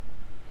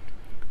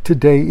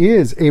Today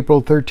is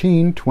April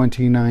 13,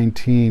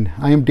 2019.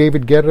 I am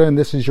David Guerra, and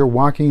this is your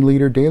Walking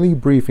Leader Daily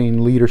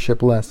Briefing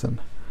Leadership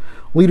Lesson.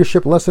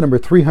 Leadership Lesson number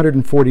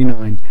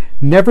 349.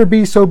 Never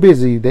be so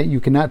busy that you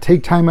cannot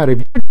take time out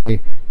of your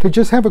day to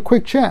just have a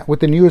quick chat with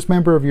the newest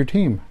member of your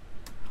team.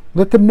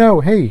 Let them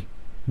know, hey,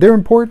 they're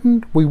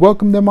important, we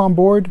welcome them on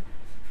board,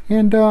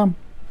 and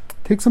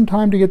take some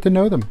time to get to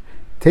know them.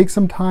 Take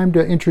some time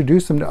to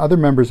introduce them to other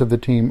members of the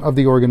team, of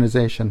the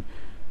organization.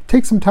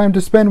 Take some time to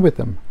spend with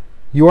them.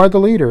 You are the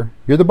leader,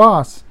 you're the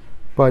boss,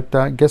 but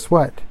guess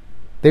what?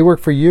 They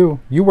work for you,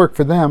 you work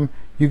for them,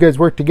 you guys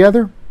work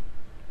together,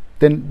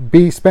 then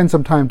spend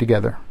some time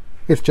together.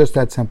 It's just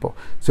that simple.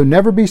 So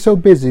never be so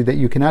busy that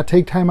you cannot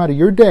take time out of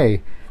your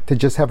day to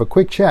just have a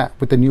quick chat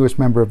with the newest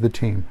member of the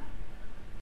team.